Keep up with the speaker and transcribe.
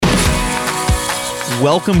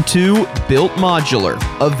Welcome to Built Modular,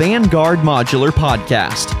 a Vanguard modular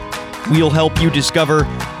podcast. We'll help you discover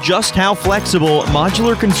just how flexible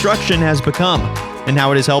modular construction has become and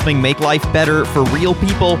how it is helping make life better for real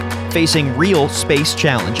people facing real space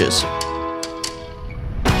challenges.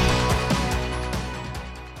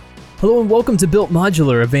 Hello and welcome to Built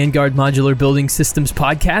Modular, a Vanguard modular building systems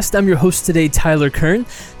podcast. I'm your host today, Tyler Kern.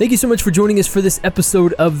 Thank you so much for joining us for this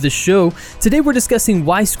episode of the show. Today we're discussing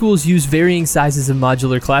why schools use varying sizes of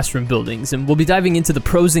modular classroom buildings, and we'll be diving into the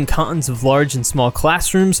pros and cons of large and small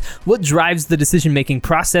classrooms, what drives the decision-making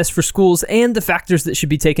process for schools, and the factors that should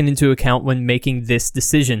be taken into account when making this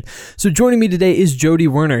decision. So joining me today is Jody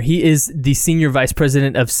Werner. He is the Senior Vice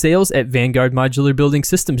President of Sales at Vanguard Modular Building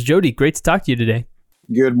Systems. Jody, great to talk to you today.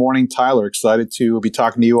 Good morning, Tyler. Excited to be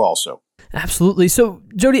talking to you also. Absolutely. So,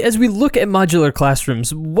 Jody, as we look at modular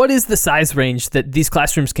classrooms, what is the size range that these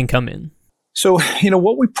classrooms can come in? So,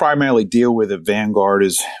 what we primarily deal with at Vanguard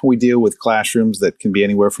is we deal with classrooms that can be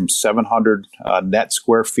anywhere from 700 net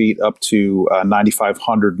square feet up to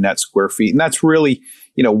 9,500 net square feet. And that's really,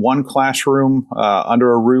 one classroom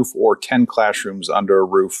under a roof or 10 classrooms under a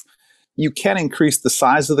roof. You can increase the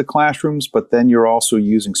size of the classrooms, but then you're also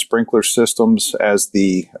using sprinkler systems as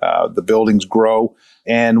the buildings grow.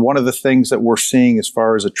 And one of the things that we're seeing as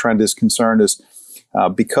far as a trend is concerned is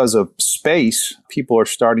because of space, people are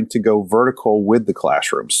starting to go vertical with the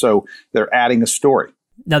classrooms. So they're adding a story.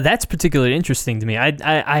 Now, that's particularly interesting to me.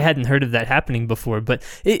 I hadn't heard of that happening before, but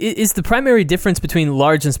is the primary difference between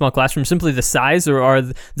large and small classrooms simply the size, or are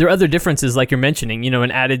there other differences like you're mentioning,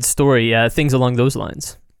 an added story, things along those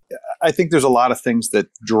lines? I think there's a lot of things that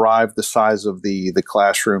drive the size of the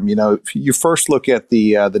classroom. If you first look at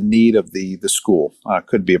the need of the school,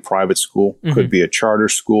 could be a private school, could be a charter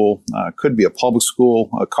school, could be a public school,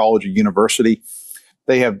 a college or university.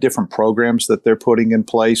 They have different programs that they're putting in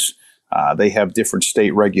place. They have different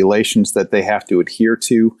state regulations that they have to adhere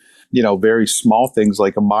to. Very small things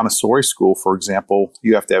like a Montessori school, for example,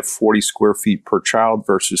 you have to have 40 square feet per child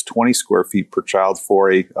versus 20 square feet per child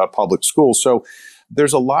for a public school. So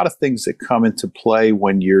there's a lot of things that come into play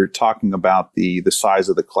when you're talking about the size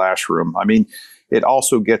of the classroom. I mean, it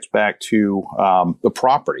also gets back to the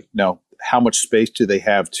property. How much space do they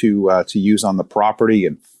have to use on the property,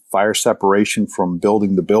 and fire separation from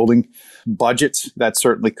building to building. Budgets, that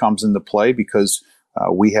certainly comes into play because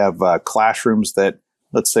we have classrooms that,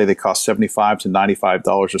 let's say they cost $75 to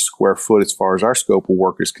 $95 a square foot as far as our scope of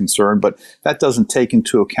work is concerned, but that doesn't take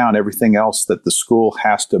into account everything else that the school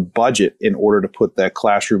has to budget in order to put that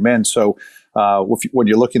classroom in. So when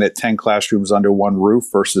you're looking at 10 classrooms under one roof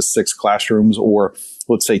versus 6 classrooms, or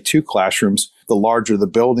let's say 2 classrooms, the larger the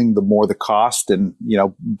building, the more the cost, and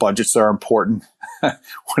budgets are important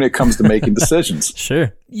when it comes to making decisions.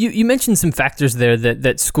 Sure. You mentioned some factors there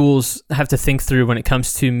that schools have to think through when it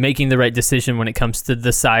comes to making the right decision when it comes to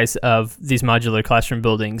the size of these modular classroom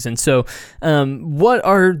buildings. And so what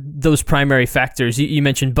are those primary factors? You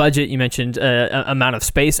mentioned budget, you mentioned amount of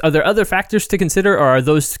space. Are there other factors to consider, or are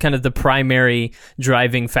those kind of the primary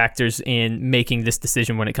driving factors in making this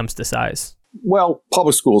decision when it comes to size? Well,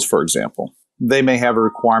 public schools, for example, they may have a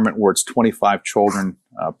requirement where it's 25 children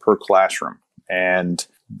per classroom, and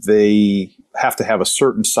they have to have a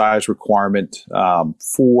certain size requirement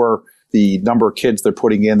for the number of kids they're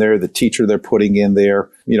putting in there, the teacher they're putting in there,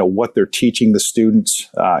 what they're teaching the students.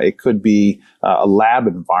 It could be a lab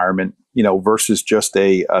environment, versus just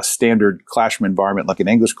a standard classroom environment like an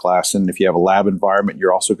English class. And if you have a lab environment,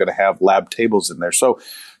 you're also going to have lab tables in there. So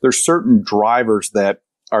there's certain drivers that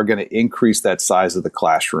are going to increase that size of the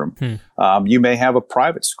classroom. You may have a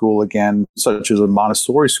private school, again, such as a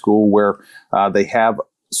Montessori school, where they have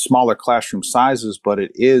smaller classroom sizes, but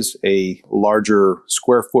it is a larger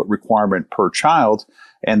square foot requirement per child,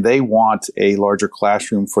 and they want a larger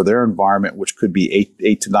classroom for their environment, which could be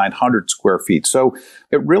 800 to 900 square feet. So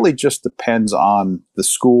it really just depends on the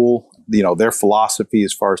school, their philosophy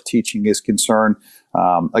as far as teaching is concerned.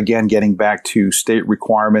 Again, getting back to state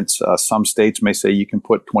requirements, some states may say you can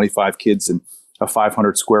put 25 kids in a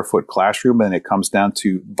 500 square foot classroom, and it comes down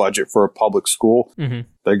to budget for a public school.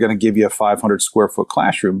 They're going to give you a 500 square foot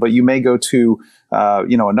classroom, but you may go to,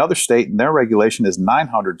 another state and their regulation is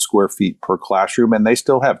 900 square feet per classroom, and they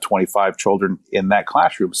still have 25 children in that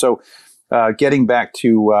classroom. So getting back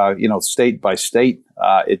to, state by state,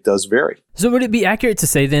 it does vary. So would it be accurate to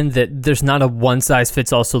say then that there's not a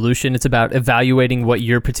one-size-fits-all solution? It's about evaluating what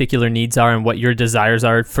your particular needs are and what your desires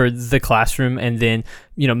are for the classroom, and then,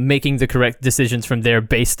 making the correct decisions from there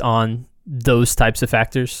based on those types of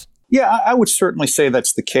factors? Yeah, I would certainly say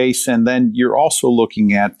that's the case. And then you're also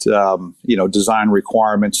looking at, design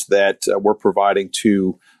requirements that we're providing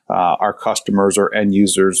to our customers or end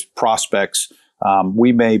users, prospects,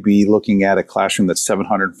 we may be looking at a classroom that's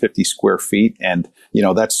 750 square feet. And,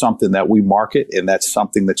 that's something that we market, and that's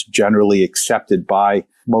something that's generally accepted by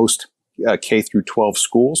most K through 12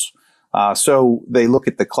 schools. So they look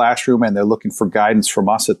at the classroom and they're looking for guidance from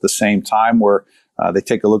us at the same time, where they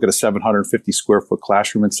take a look at a 750 square foot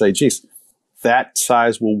classroom and say, geez, that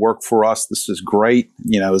size will work for us. This is great.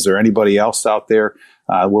 Is there anybody else out there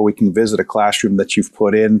where we can visit a classroom that you've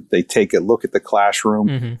put in? They take a look at the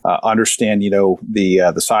classroom, understand,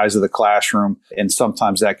 the size of the classroom, and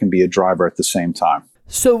sometimes that can be a driver at the same time.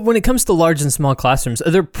 So when it comes to large and small classrooms,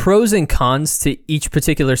 are there pros and cons to each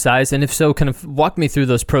particular size? And if so, kind of walk me through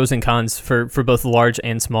those pros and cons for both large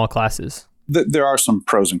and small classes. There are some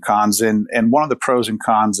pros and cons. And one of the pros and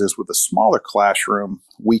cons is with a smaller classroom,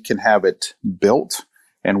 we can have it built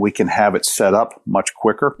and we can have it set up much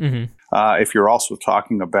quicker. If you're also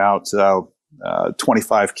talking about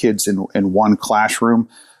 25 kids in one classroom,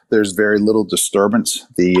 there's very little disturbance.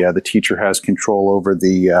 The teacher has control over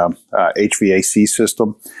the HVAC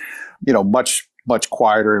system. Much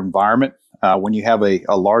quieter environment. When you have a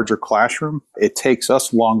larger classroom, it takes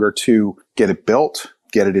us longer to get it built,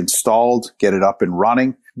 get it installed, get it up and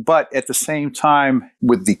running. But at the same time,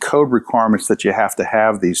 with the code requirements that you have to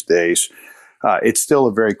have these days, it's still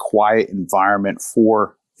a very quiet environment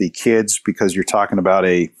for the kids, because you're talking about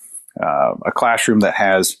a classroom that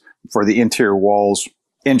has, for the interior walls,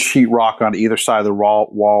 in sheetrock on either side of the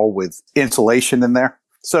wall with insulation in there.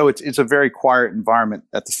 So it's a very quiet environment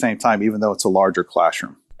at the same time, even though it's a larger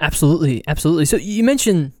classroom. Absolutely. So you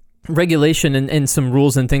mentioned regulation and some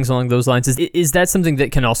rules and things along those lines. Is that something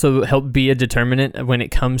that can also help be a determinant when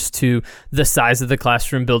it comes to the size of the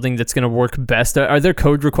classroom building that's going to work best? Are there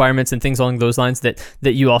code requirements and things along those lines that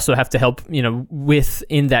you also have to help, with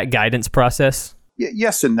in that guidance process?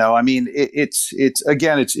 Yes and no. I mean,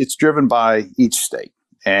 it's driven by each state.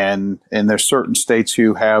 And there's certain states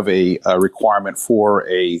who have a requirement for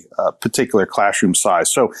a particular classroom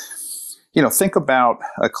size. So, think about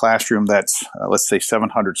a classroom that's, let's say,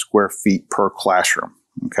 700 square feet per classroom,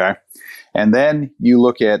 okay? And then you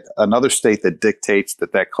look at another state that dictates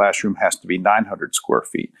that classroom has to be 900 square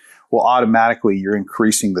feet. Well, automatically, you're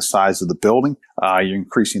increasing the size of the building. You're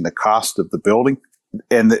increasing the cost of the building.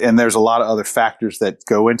 And there's a lot of other factors that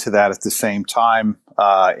go into that at the same time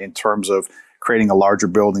in terms of creating a larger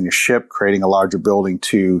building to ship, creating a larger building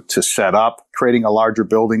to set up, creating a larger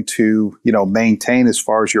building to, maintain as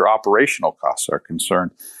far as your operational costs are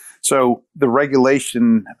concerned. So the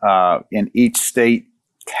regulation in each state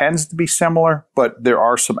tends to be similar, but there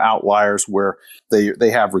are some outliers where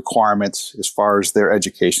they have requirements as far as their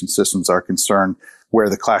education systems are concerned, where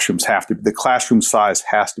the classroom size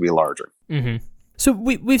has to be larger. Mm-hmm. So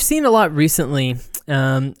we've seen a lot recently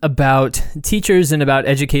about teachers and about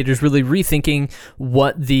educators really rethinking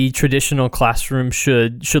what the traditional classroom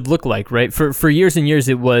should look like, right? For years and years,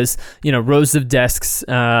 it was, rows of desks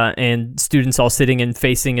and students all sitting and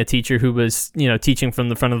facing a teacher who was, teaching from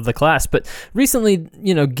the front of the class. But recently,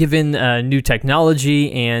 given new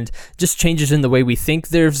technology and just changes in the way we think,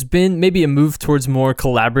 there's been maybe a move towards more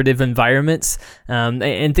collaborative environments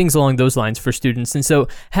and things along those lines for students. And so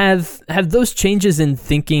have those changes in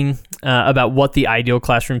thinking about what the ideal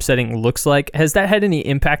classroom setting looks like, has that had any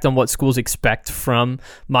impact on what schools expect from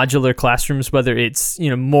modular classrooms, whether it's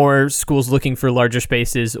more schools looking for larger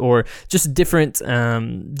spaces or just different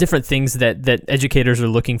things that educators are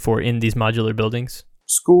looking for in these modular buildings?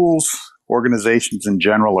 Schools, organizations in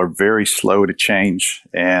general, are very slow to change.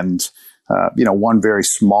 And one very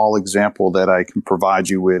small example that I can provide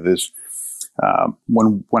you with is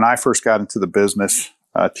when I first got into the business,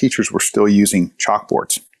 teachers were still using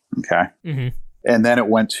chalkboards, okay? Mm-hmm. And then it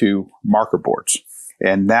went to marker boards.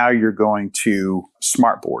 And now you're going to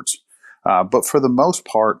smart boards. But for the most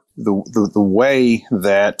part, the way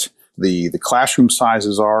that the classroom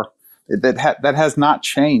sizes are, that has not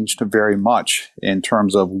changed very much in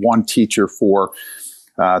terms of one teacher for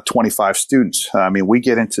 25 students. I mean, we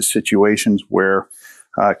get into situations where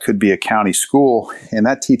it could be a county school, and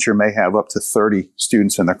that teacher may have up to 30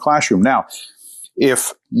 students in their classroom. Now,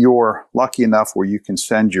 if you're lucky enough where you can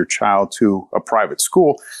send your child to a private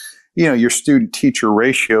school, your student-teacher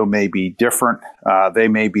ratio may be different. They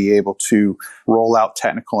may be able to roll out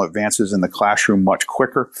technical advances in the classroom much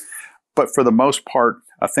quicker. But for the most part,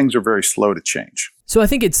 things are very slow to change. So I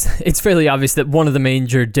think it's fairly obvious that one of the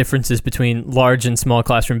major differences between large and small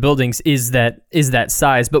classroom buildings is that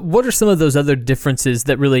size. But what are some of those other differences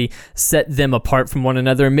that really set them apart from one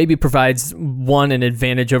another and maybe provides one an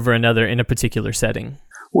advantage over another in a particular setting?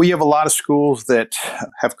 Well, you have a lot of schools that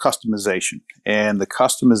have customization, and the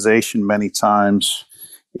customization many times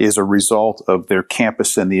is a result of their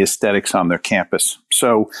campus and the aesthetics on their campus.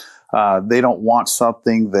 So they don't want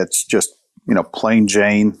something that's just, plain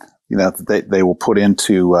Jane, that they will put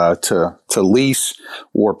into to lease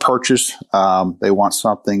or purchase. They want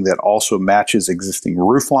something that also matches existing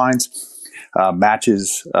roof lines,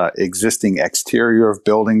 matches existing exterior of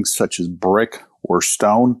buildings such as brick or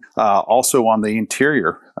stone. Also on the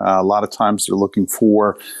interior, a lot of times they're looking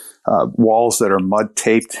for walls that are mud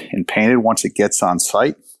taped and painted once it gets on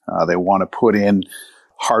site. They want to put in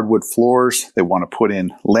hardwood floors. They want to put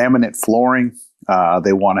in laminate flooring.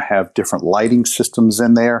 They want to have different lighting systems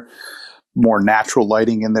in there, more natural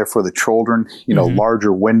lighting in there for the children,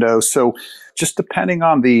 larger windows. So just depending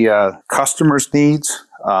on the customer's needs,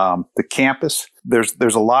 the campus,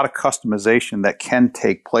 there's a lot of customization that can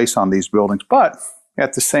take place on these buildings. But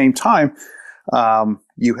at the same time,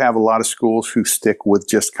 you have a lot of schools who stick with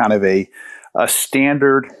just kind of a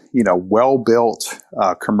standard, well-built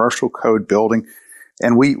commercial code building.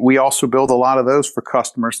 And we also build a lot of those for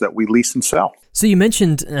customers that we lease and sell. So you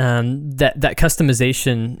mentioned that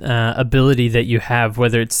customization ability that you have,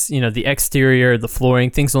 whether it's the exterior, the flooring,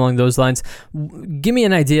 things along those lines. Give me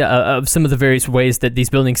an idea of some of the various ways that these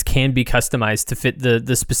buildings can be customized to fit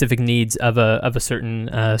the specific needs of a certain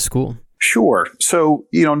school. Sure. So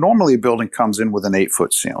normally a building comes in with an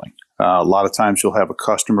 8-foot ceiling. A lot of times you'll have a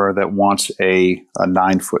customer that wants a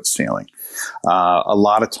 9-foot ceiling. A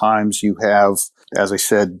lot of times you have, as I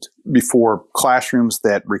said before, classrooms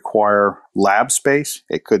that require lab space.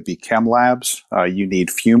 It could be chem labs. You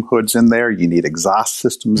need fume hoods in there. You need exhaust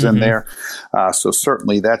systems in there. So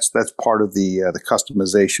certainly that's part of the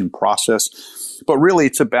customization process. But really,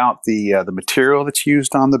 it's about the material that's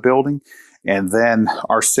used on the building, and then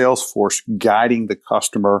our sales force guiding the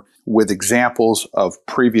customer with examples of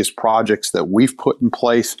previous projects that we've put in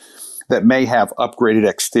place that may have upgraded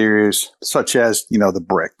exteriors, such as, the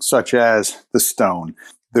brick, such as the stone.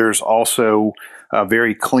 There's also a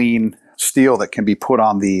very clean steel that can be put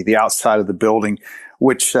on the outside of the building,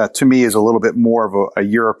 which to me is a little bit more of a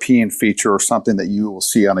European feature or something that you will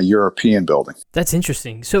see on a European building. That's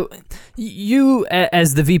interesting. So you,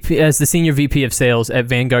 as the senior VP of sales at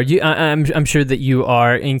Vanguard, I'm sure that you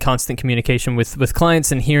are in constant communication with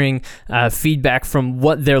clients and hearing feedback from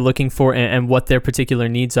what they're looking for and what their particular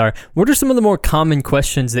needs are. What are some of the more common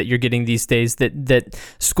questions that you're getting these days that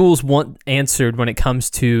schools want answered when it comes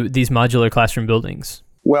to these modular classroom buildings?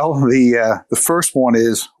 Well, the first one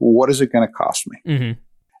is, what is it going to cost me? Mm-hmm.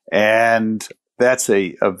 And that's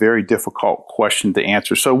a very difficult question to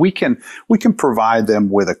answer. So we can provide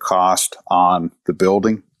them with a cost on the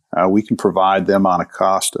building. We can provide them on a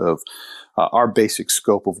cost of our basic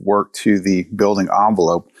scope of work to the building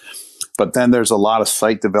envelope. But then there's a lot of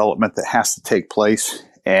site development that has to take place.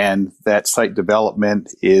 And that site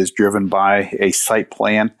development is driven by a site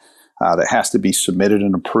plan that has to be submitted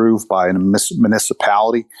and approved by a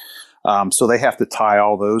municipality. So they have to tie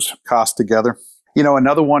all those costs together.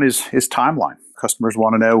 Another one is timeline. Customers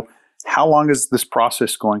want to know, how long is this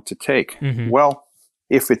process going to take? Mm-hmm. Well,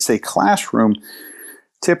 if it's a classroom,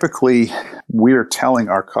 typically we're telling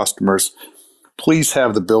our customers, please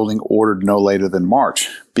have the building ordered no later than March,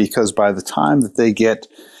 because by the time that they get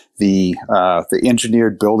the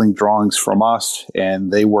engineered building drawings from us,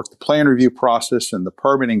 and they work the plan review process and the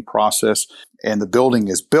permitting process, and the building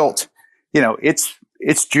is built,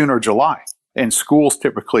 it's June or July, and schools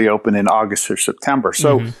typically open in August or September.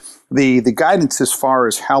 So the guidance as far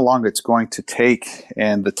as how long it's going to take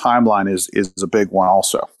and the timeline is a big one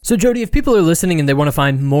also. So Jody, if people are listening and they want to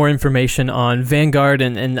find more information on Vanguard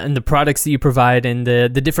and the products that you provide and the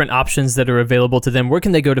different options that are available to them, where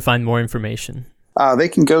can they go to find more information? They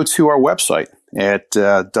can go to our website at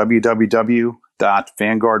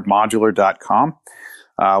www.vanguardmodular.com.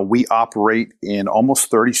 We operate in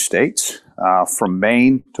almost 30 states, from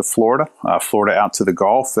Maine to Florida, Florida out to the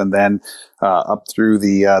Gulf, and then up through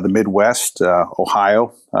the Midwest,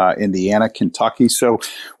 Ohio, Indiana, Kentucky. So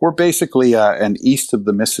we're basically an east of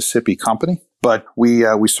the Mississippi company, but we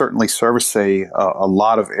certainly service a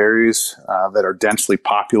lot of areas that are densely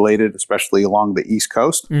populated, especially along the East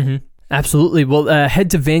Coast. Mm-hmm. Absolutely. Well,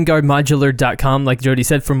 head to vanguardmodular.com, like Jody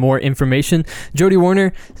said, for more information. Jody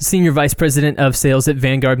Werner, Senior Vice President of Sales at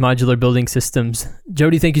Vanguard Modular Building Systems.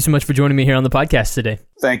 Jody, thank you so much for joining me here on the podcast today.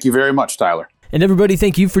 Thank you very much, Tyler. And everybody,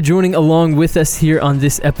 thank you for joining along with us here on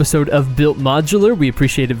this episode of Built Modular. We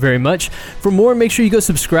appreciate it very much. For more, make sure you go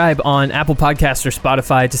subscribe on Apple Podcasts or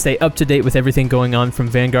Spotify to stay up to date with everything going on from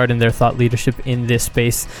Vanguard and their thought leadership in this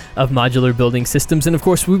space of modular building systems. And of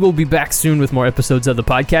course, we will be back soon with more episodes of the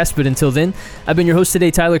podcast. But until then, I've been your host today,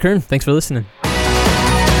 Tyler Kern. Thanks for listening.